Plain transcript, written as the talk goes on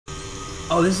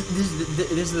Oh, this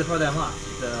is the part that unlocked.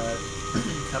 The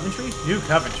Coventry? New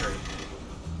Coventry.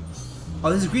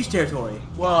 Oh, this is Greece territory.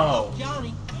 Whoa.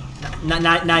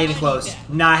 Not even close.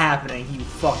 Not happening, you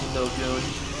fucking no goon.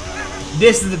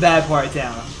 This is the bad part of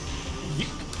town.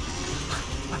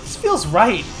 This feels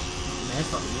right. Man, that's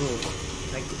fucking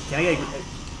rules. Can I get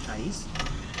a... Nice.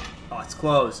 Oh, it's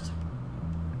closed.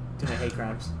 Too many hate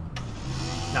crimes.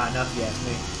 Not enough, if you ask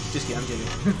me. Just kidding, I'm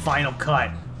kidding. Final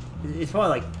cut. It's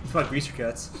probably greaser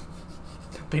cuts.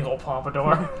 Big old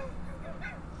pompadour.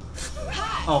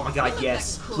 Oh my god,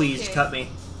 yes. Please, cut me.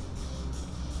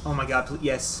 Oh my god, please,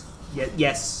 yes.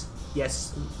 Yes.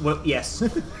 Yes. What? Yes.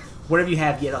 Whatever you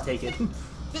have, yes, I'll take it.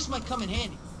 This might come in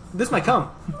handy. This might come.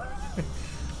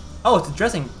 Oh, it's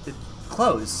addressing the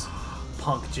clothes.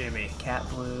 Punk Jimmy. Cat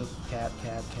blue. Cat.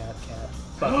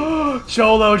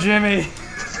 Cholo Jimmy.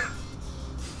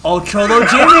 Oh, Cholo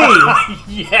Jimmy!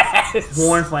 Yes!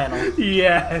 Worn flannel.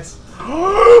 Yes.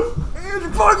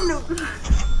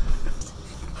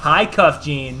 High cuff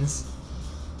jeans.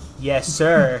 Yes,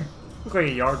 sir. Look like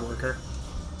a yard worker.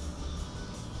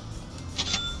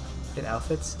 Good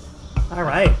outfits.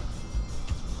 Alright.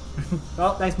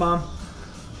 Oh, thanks, Mom.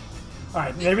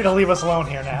 Alright, maybe they'll leave us alone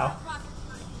here now.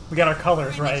 We got our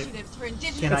colors right. Can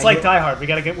It's I like hit? Die Hard. We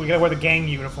gotta wear the gang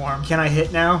uniform. Can I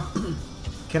hit now?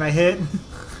 Can I hit?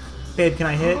 Babe, can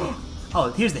I hit?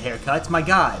 Oh, here's the haircuts. My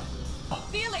god.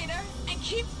 See you later, and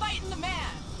keep fighting the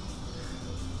man.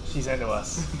 She's into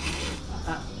us.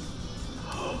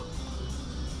 Oh,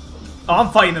 I'm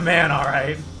fighting the man,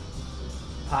 alright.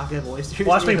 Pocket of oysters.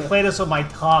 Watch me play this with my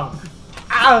tongue.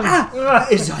 Ah,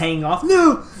 it's hanging off.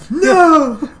 No!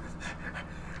 No!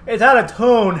 It's out of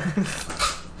tune.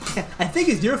 I think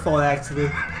it's your fault, actually.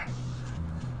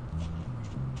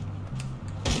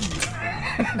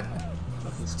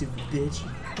 Fucking stupid bitch.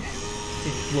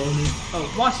 Didn't blow me.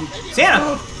 Oh, watch it.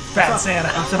 Santa! Fat Santa.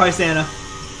 I'm sorry, Santa.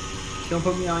 Don't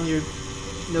put me on your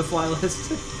no-fly list.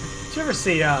 Did you ever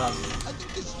see, I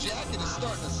think this jacket is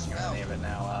starting to smell. name it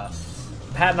now,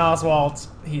 Patton Oswalt,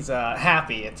 he's,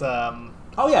 Happy. It's,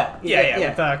 Oh, yeah.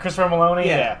 with, Christopher Maloney.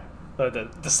 Yeah.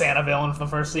 The Santa villain from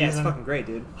the first Yeah, it's season. fucking great,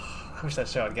 dude. I wish that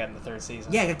show had gotten the third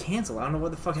season. Yeah, it got canceled. I don't know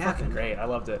what the fuck Fucking happened. great. I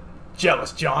loved it.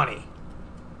 Jealous Johnny.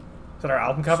 Is that our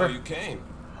album cover? So you came.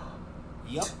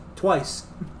 Yep. Twice.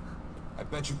 I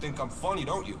bet you think I'm funny,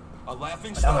 don't you? A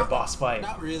laughing Another stock? boss fight.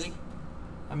 Not really.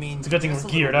 I mean, It's a good thing just we're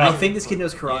a little geared I up. think this kid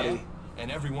knows karate. Yeah,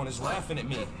 and everyone is laughing at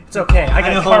me. It's okay. I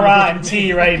got know.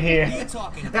 karate right What are here. you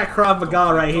talking I about? got Krav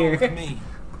Maga right Go with here. me.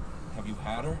 Have you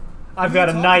had her? I've got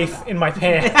a knife in my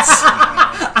pants.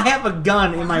 I have a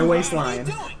gun in my What are waistline.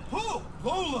 you doing? Who?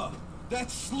 Lola! That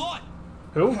slut!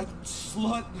 Who? That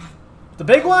slut! The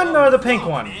big one or the pink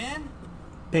one? Man?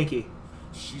 Pinky.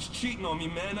 She's cheating on me,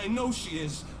 man. I know she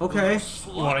is. Okay. That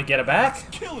slut You want to get it back? is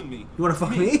killing me. You wanna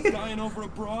fuck me? Dying over a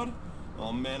broad?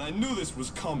 Oh man, I knew this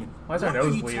was coming. Why is our What are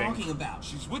nose you bleeding? talking about?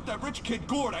 She's with that rich kid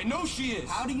Gord. I know she is.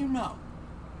 How do you know?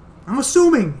 I'm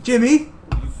assuming, Jimmy.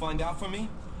 Will you find out for me?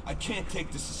 I can't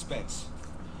take the suspense.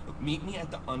 Look, meet me at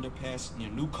the underpass near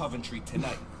New Coventry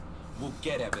tonight. We'll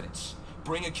get evidence.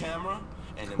 Bring a camera,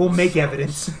 and then We'll make settle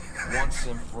evidence. this once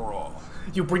and for all.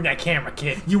 You bring that camera,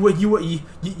 kid. You We're get not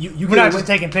a just wig,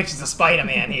 taking pictures of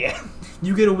Spider-Man here.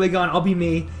 you get a wig on. I'll be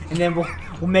me, and then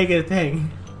we'll make it a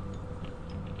thing.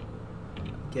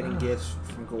 Getting gifts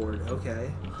from Gord.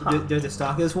 Okay. Do I have to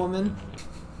stalk this woman?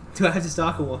 Do I have to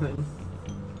stalk a woman?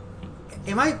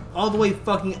 Am I all the way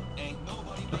fucking? Ain't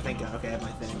nobody. Oh, thank God. Okay, I have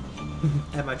my thing.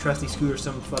 I have my trusty scooter.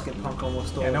 Some fucking punk almost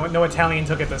stole. Yeah, no Italian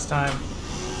took it this time.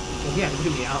 Well, yeah, look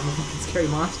at me. I'm a fucking scary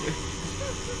monster.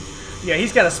 Yeah,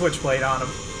 he's got a switchblade on him.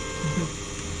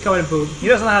 Covered in poop. He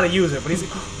doesn't know how to use it, but he's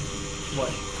What?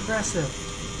 progressive.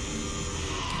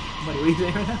 What are you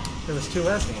doing right now? There was two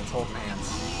lesbians holding hands.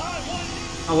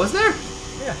 Oh, was there?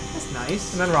 Yeah, That's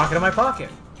nice. and then rocket in my pocket.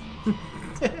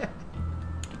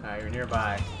 You're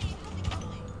nearby.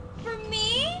 For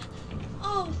me?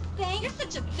 Oh, thanks. You're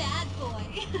such a bad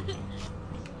boy.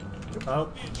 Oh.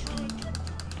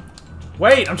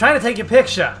 Wait, I'm trying to take your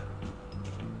picture.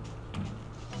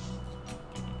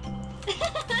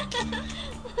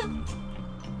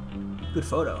 Good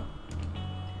photo.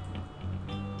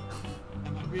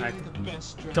 Am I really the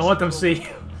best dressed Don't let them girl? see you.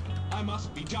 I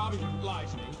must be jobbing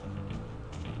lively.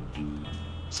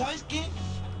 Size kid?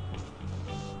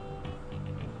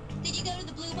 Did you go to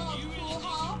the Blue Ball Pool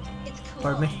Hall? It's cool.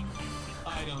 Pardon me.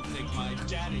 I don't think my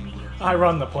daddy would. I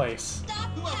run the place. Stop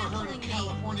Whoever heard hassling of me.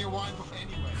 California wine before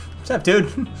anyway? What's up,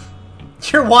 dude?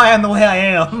 You're why I'm the way I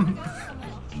am.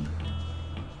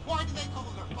 Why do they call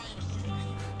it a fire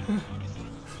suit?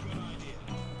 Good idea.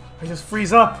 I just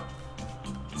freeze up.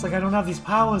 It's like I don't have these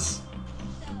powers.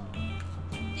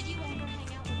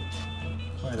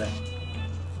 Where are they?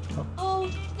 Oh,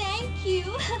 thank you.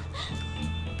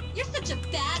 You're such a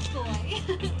bad boy.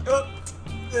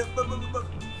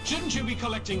 Shouldn't you be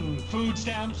collecting food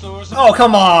stamps or something? Oh,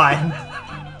 come on!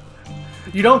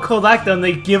 You don't collect them,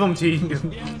 they give them to you.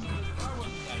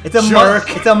 It's a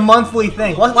it's a monthly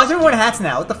thing. Why is everyone hats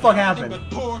now? What the fuck happened?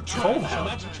 Cold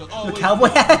The cowboy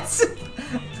hats?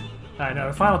 I know.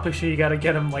 The final picture, you gotta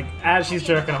get him like as she's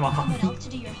jerking him off. Help to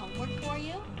do your homework for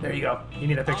you? There you go. You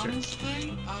need a picture.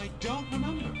 Honestly, I don't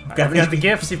remember. You've got the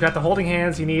gifts. You've got the holding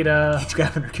hands. You need He's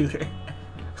grabbing her cooter.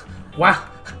 Wow.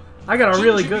 I got a Shouldn't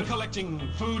really you good. be collecting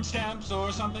food stamps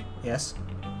or something? Yes.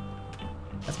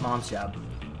 That's Mom's job.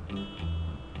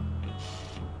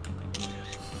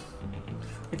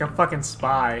 Like a fucking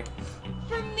spy.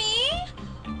 For me?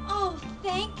 Oh,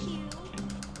 thank you.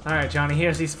 All right, Johnny.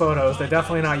 Here's these photos. They're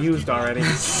definitely not used already.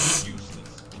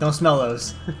 Don't smell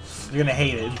those. You're gonna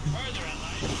hate it.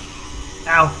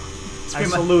 Ow! I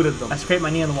saluted them. I scraped my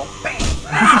knee on the wall. Bang!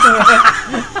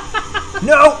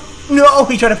 No! No!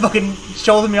 He tried to fucking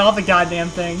shoulder me off the goddamn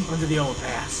thing. Under the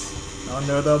overpass.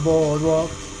 Under the boardwalk.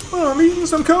 Oh, I'm eating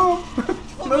some cum.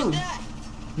 What was Move. that?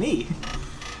 Me.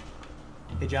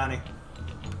 Hey, Johnny.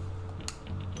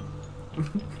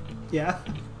 Yeah?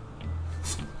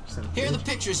 Here are the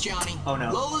pictures, Johnny. Oh,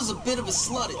 no. Lola's a bit of a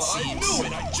slut, it I seems. knew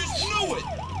it! I just knew it!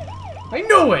 I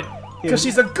knew it. Because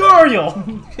she's a girl.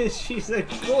 Because she's a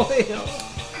goyle.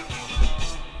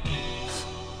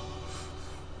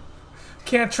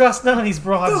 Can't trust none of these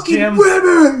broads, Fucking Jim.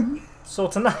 women! So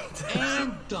tonight,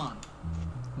 And done.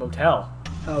 motel,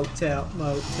 Hotel,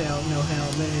 motel, no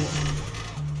helmet.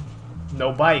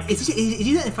 no bike. Is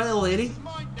he that in front of the lady?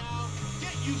 Mine now.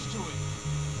 Get used to it.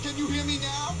 Can you hear me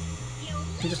now?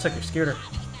 He just took your scooter.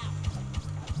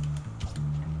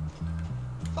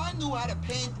 If I knew how to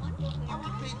paint, I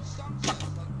would paint something.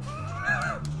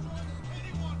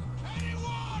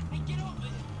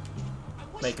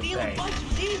 Make him pay.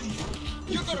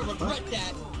 You're gonna regret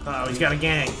that. Oh, he's got a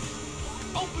gang.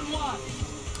 Open wide.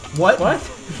 What? What?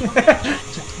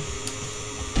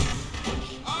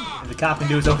 The cop can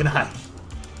do his open eye.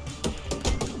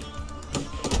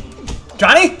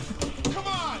 Johnny? Come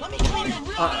on! Let me clean that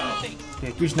real Uh-oh. Yeah,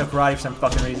 Grease no karate for some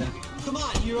fucking reason. Come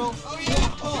on, hero. Oh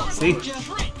yeah. Oh, See?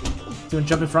 Doing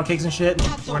jumping front kicks and shit.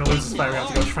 We're gonna lose this fight. We have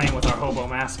to go train with our hobo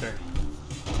master.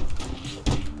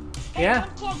 Yeah?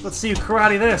 Let's see you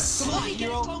karate this. Come on,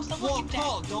 hero. Walk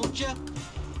tall, don't ya?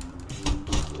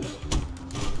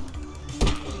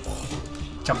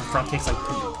 Jumping front kicks like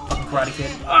fucking karate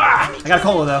kid. Ah! I got a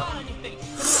cola though.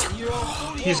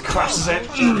 He just crushes it.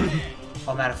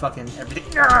 I'm out of fucking everything.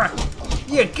 Ah!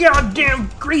 You goddamn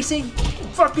greasy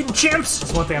fucking chimps!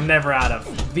 That's one thing I'm never out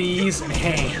of. These and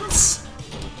hands.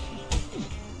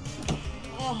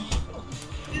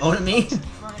 Moan at me?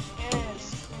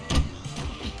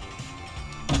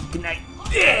 Good night.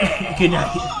 Yeah. Good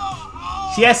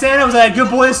night. See, Santa, was I a good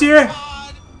boy this year?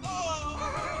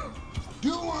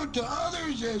 Do unto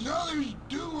others as others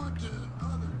do unto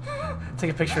others.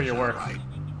 Take a picture of your work. I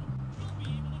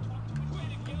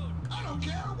don't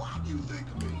care what you think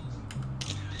of me.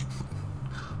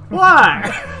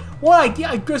 Why? Why?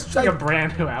 Yeah, I just Like a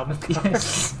brand new album cover.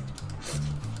 Yes.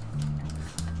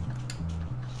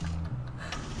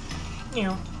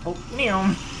 Oh,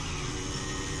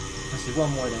 let's see,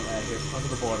 one more thing out here. Under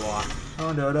the boardwalk.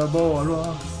 Under the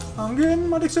boardwalk. I'm getting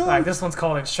my dick sucked. Alright, this one's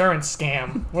called Insurance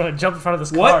Scam. We're gonna jump in front of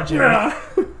this car, What?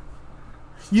 Jimmy.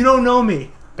 You don't know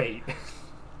me. Bait.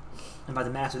 I'm about to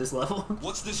master this level.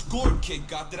 What's this Gord kid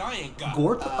got that I ain't got?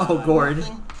 Gord? Oh, Gord.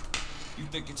 You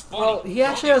think it's funny? Well, he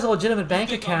actually has a legitimate bank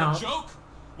You think I'm a account. joke?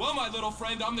 Well, my little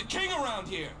friend, I'm the king around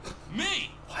here.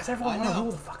 Me! Why does everyone I want to know.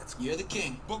 rule the fucking school? You're the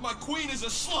king. But my queen is a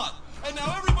slut, and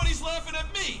now everybody's laughing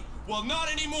at me. Well,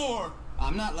 not anymore.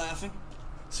 I'm not laughing.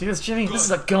 See this, Jimmy? Good. This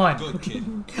is a gun. Good kid.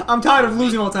 I'm tired of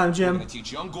losing all the time, I'm Jim. gonna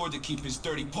teach young Gord to keep his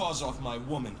dirty paws off my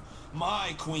woman,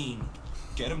 my queen.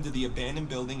 Get him to the abandoned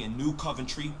building in New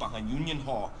Coventry behind Union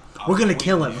Hall. We're gonna wait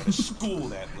kill him. there to School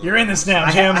that little You're in this now,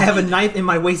 I Jim. have a knife in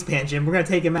my waistband, Jim. We're gonna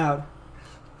take him out.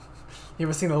 You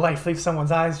ever seen the light leave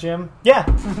someone's eyes, Jim? Yeah.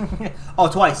 Oh,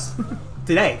 twice.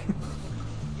 Today.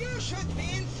 You should be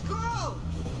in school.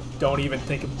 Don't even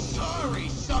think of... Sorry,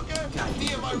 sucker.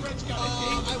 Me and my Reds got a I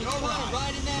date. was All trying to right.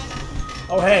 ride in that.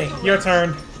 Oh, hey, your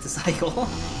turn. It's a cycle. Am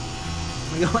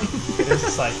I going? It is a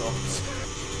cycle.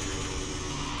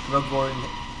 Rub Gordon.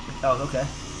 Oh, okay.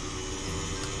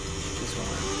 This one.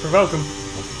 Provoke him.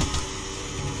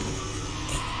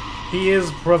 He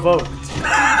is provoked.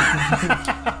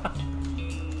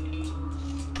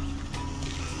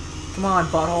 Come on,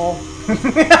 butthole.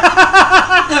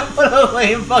 What a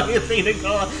lame fucking thing to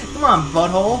call. Come on,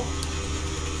 butthole.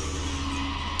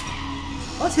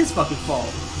 What's his fucking fault?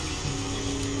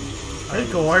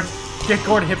 Hey, Gord. Get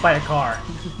Gord hit by a car.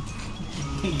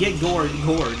 Get gored.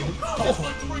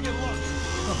 Let's bring it lunch.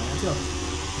 Oh, man, let's go.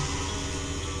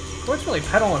 Gord's really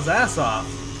pedaling his ass off.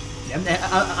 Yeah,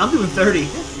 I'm doing 30. Ow.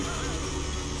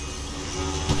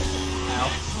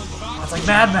 Oh, it's like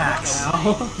Mad Max.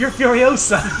 Ow. You're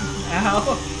Furiosa.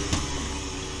 Ow.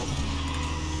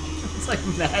 It's like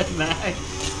Mad Max.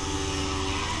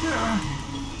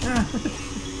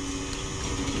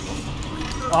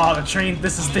 Oh, the train.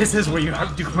 This is where you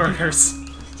do murders.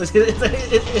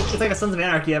 It's like a Sons of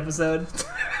Anarchy episode.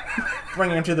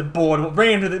 Bring him to the board.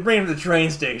 Bring him to the train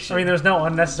station. I mean, there's no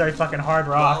unnecessary fucking hard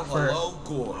rock for. Hello,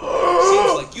 Gord.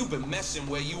 Seems like you've been messing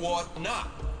where you ought not.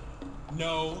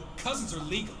 No, cousins are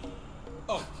legal.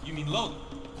 Oh, you mean Lola?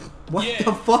 What Yeah,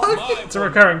 the fuck? my It's a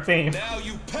woman. recurring theme. Now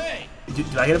you pay. Do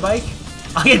I get a bike?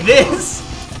 I get this.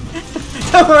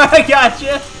 Don't worry, I got you.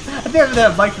 I think I'm gonna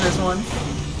have a bike for this one.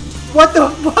 What the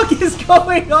fuck is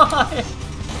going on?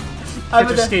 Get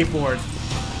your skateboard.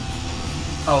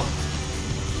 Oh,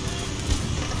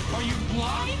 Are you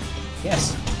blind?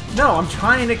 yes. No, I'm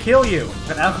trying to kill you.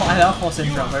 I have alcohol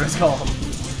syndrome, whatever it's called.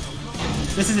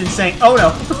 This is insane. Oh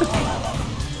no.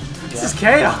 This is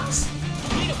chaos.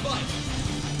 Need a bike.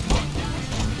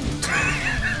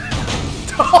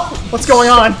 What's going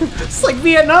on? It's like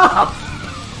Vietnam.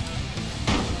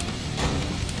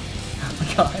 Oh my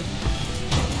god.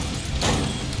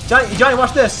 Johnny,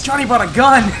 watch this. Johnny brought a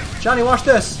gun. Johnny, watch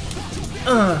this.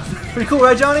 Pretty cool,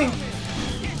 right, Johnny?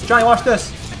 Johnny, watch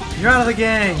this. You're out of the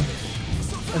gang.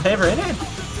 Are they ever in it?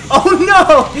 Oh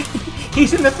no!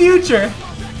 He's in the future.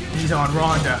 He's on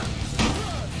Rhonda.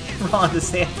 Ron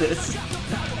DeSantis.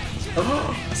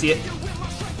 Oh, I see it.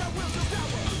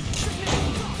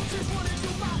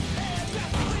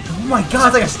 Oh my god,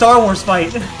 it's like a Star Wars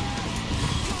fight.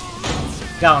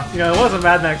 Got him. You know, it was a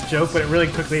Mad Max joke, but it really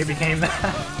quickly became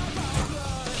that.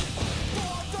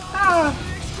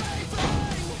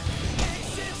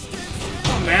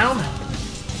 Come down.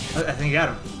 I think I got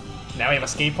him. Now we have a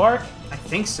skate park? I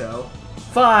think so.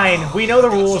 Fine, we know the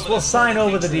rules. Some of We'll that sign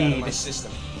over the hatred out of deed. my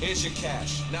system. Here's your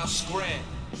cash. Now scram.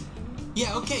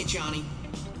 Yeah, okay, Johnny.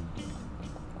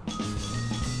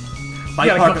 Bike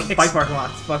gotta park, go kick- bike park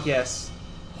lots. Fuck yes.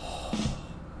 Oh,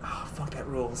 fuck, that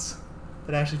rules.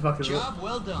 That actually fucking rules. Job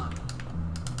well done.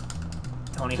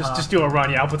 Tony Hawk. Just do a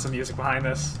run. Yeah, I'll put some music behind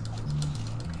this.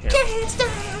 Here. Can't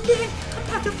stand it. I'm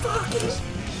about to fuck it.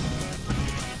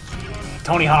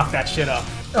 Tony Hawk that shit up.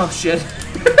 Oh shit.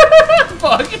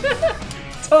 Fuck.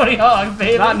 Tony Hawk,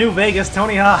 baby. Not New Vegas,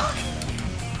 Tony Hawk.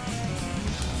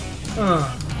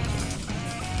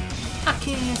 I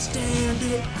can't stand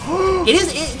it.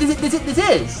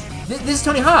 This is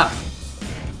Tony Hawk.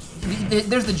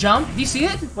 There's the jump. Do you see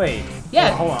it? Wait.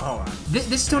 Yeah. Hold on. This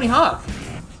is Tony Hawk.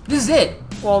 This is it.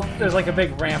 Well, there's like a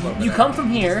big ramp over You there. come from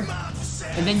here,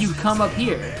 and then you come up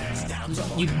here.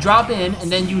 You drop in,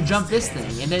 and then you jump this thing,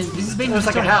 and then this is basically There's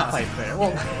like a Tony half Hawk. pipe there.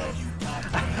 Well,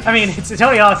 I mean, it's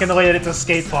Tony Hawk in the way that it's a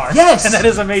skate park. Yes! And that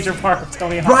is a major part of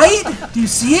Tony Hawk. Right? Do you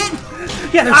see it?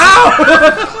 Yeah, there's...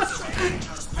 Ow!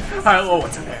 Alright, whoa,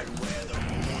 what's in there?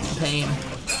 Pain.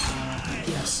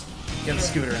 Yes. Get the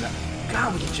scooter in there.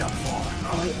 God, we can jump far.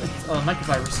 Oh, it's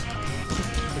microfibers.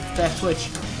 It's fast twitch.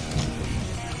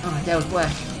 Oh, my dad was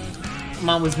black.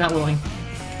 Mom was not willing.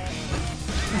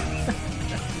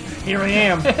 Here I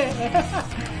am.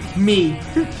 Me.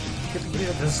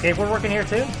 Does the skateboard work in here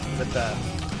too? Is it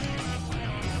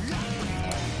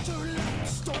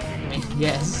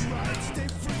Yes.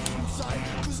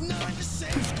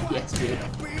 Yes, dude.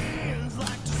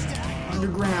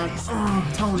 Underground. Oh,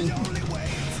 Tony.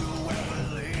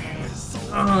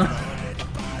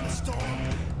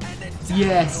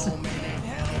 Yes.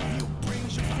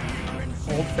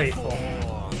 Old Faithful?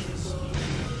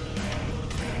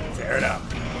 Tear it up.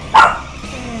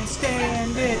 Can't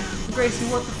stand it. Gracie,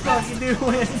 what the fuck you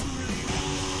doing?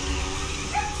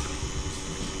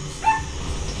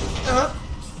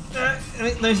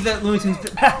 Let me see that Looney Tunes.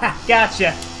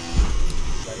 Gotcha.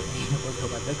 We'll go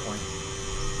by Bitcoin.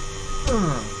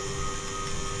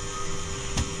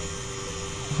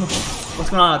 What's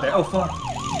going on out there? Oh fuck.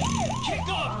 Kick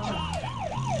off.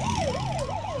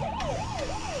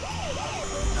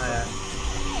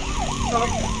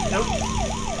 Nope.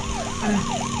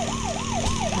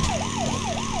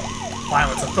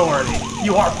 Violence authority.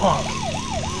 You are punk.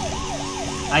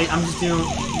 I'm just doing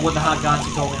what the hot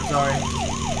gossip told me. I'm sorry.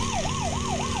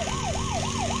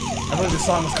 I believe the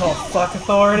song was called Fuck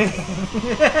Authority.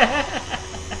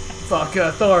 Fuck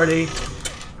Authority.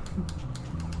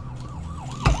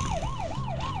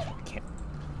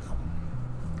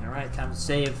 All right, time to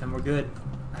save, and we're good.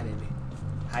 Hi, baby.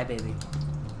 Hi, baby.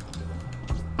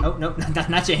 Oh, no,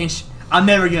 not change. I'm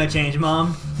never gonna change,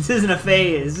 Mom. This isn't a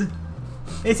phase.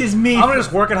 This is me. I'm gonna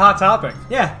just work at Hot Topic.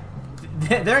 Yeah.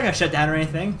 They're not gonna shut down or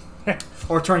anything.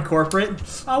 Or turn corporate.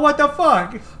 Oh, what the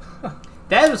fuck?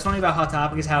 That was funny about Hot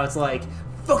Topic is how it's like,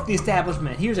 fuck the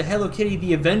establishment. Here's a Hello Kitty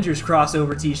The Avengers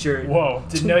crossover t-shirt. Whoa,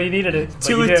 didn't know you needed it.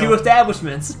 Two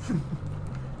establishments.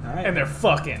 All right. And they're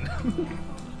fucking.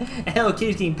 And Hello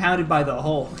Kitty's getting pounded by the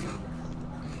Hulk.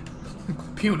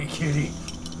 Puny kitty.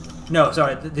 No,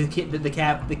 sorry, the cat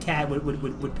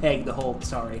would peg the Hulk.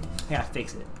 Sorry, I gotta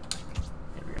fix it.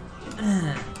 There we go.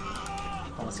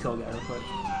 Oh, let's kill a guy real quick.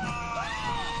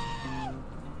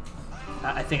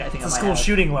 I think It's I a might school have.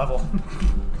 shooting level.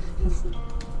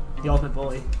 The ultimate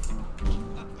bully.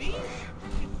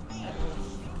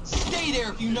 Stay there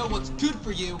if you know what's good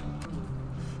for you.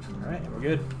 All right, we're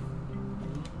good.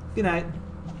 Good night.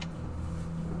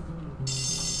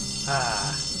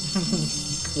 Ah,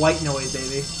 white noise,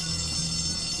 baby.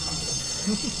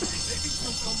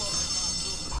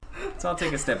 So I'll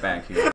take a step back here.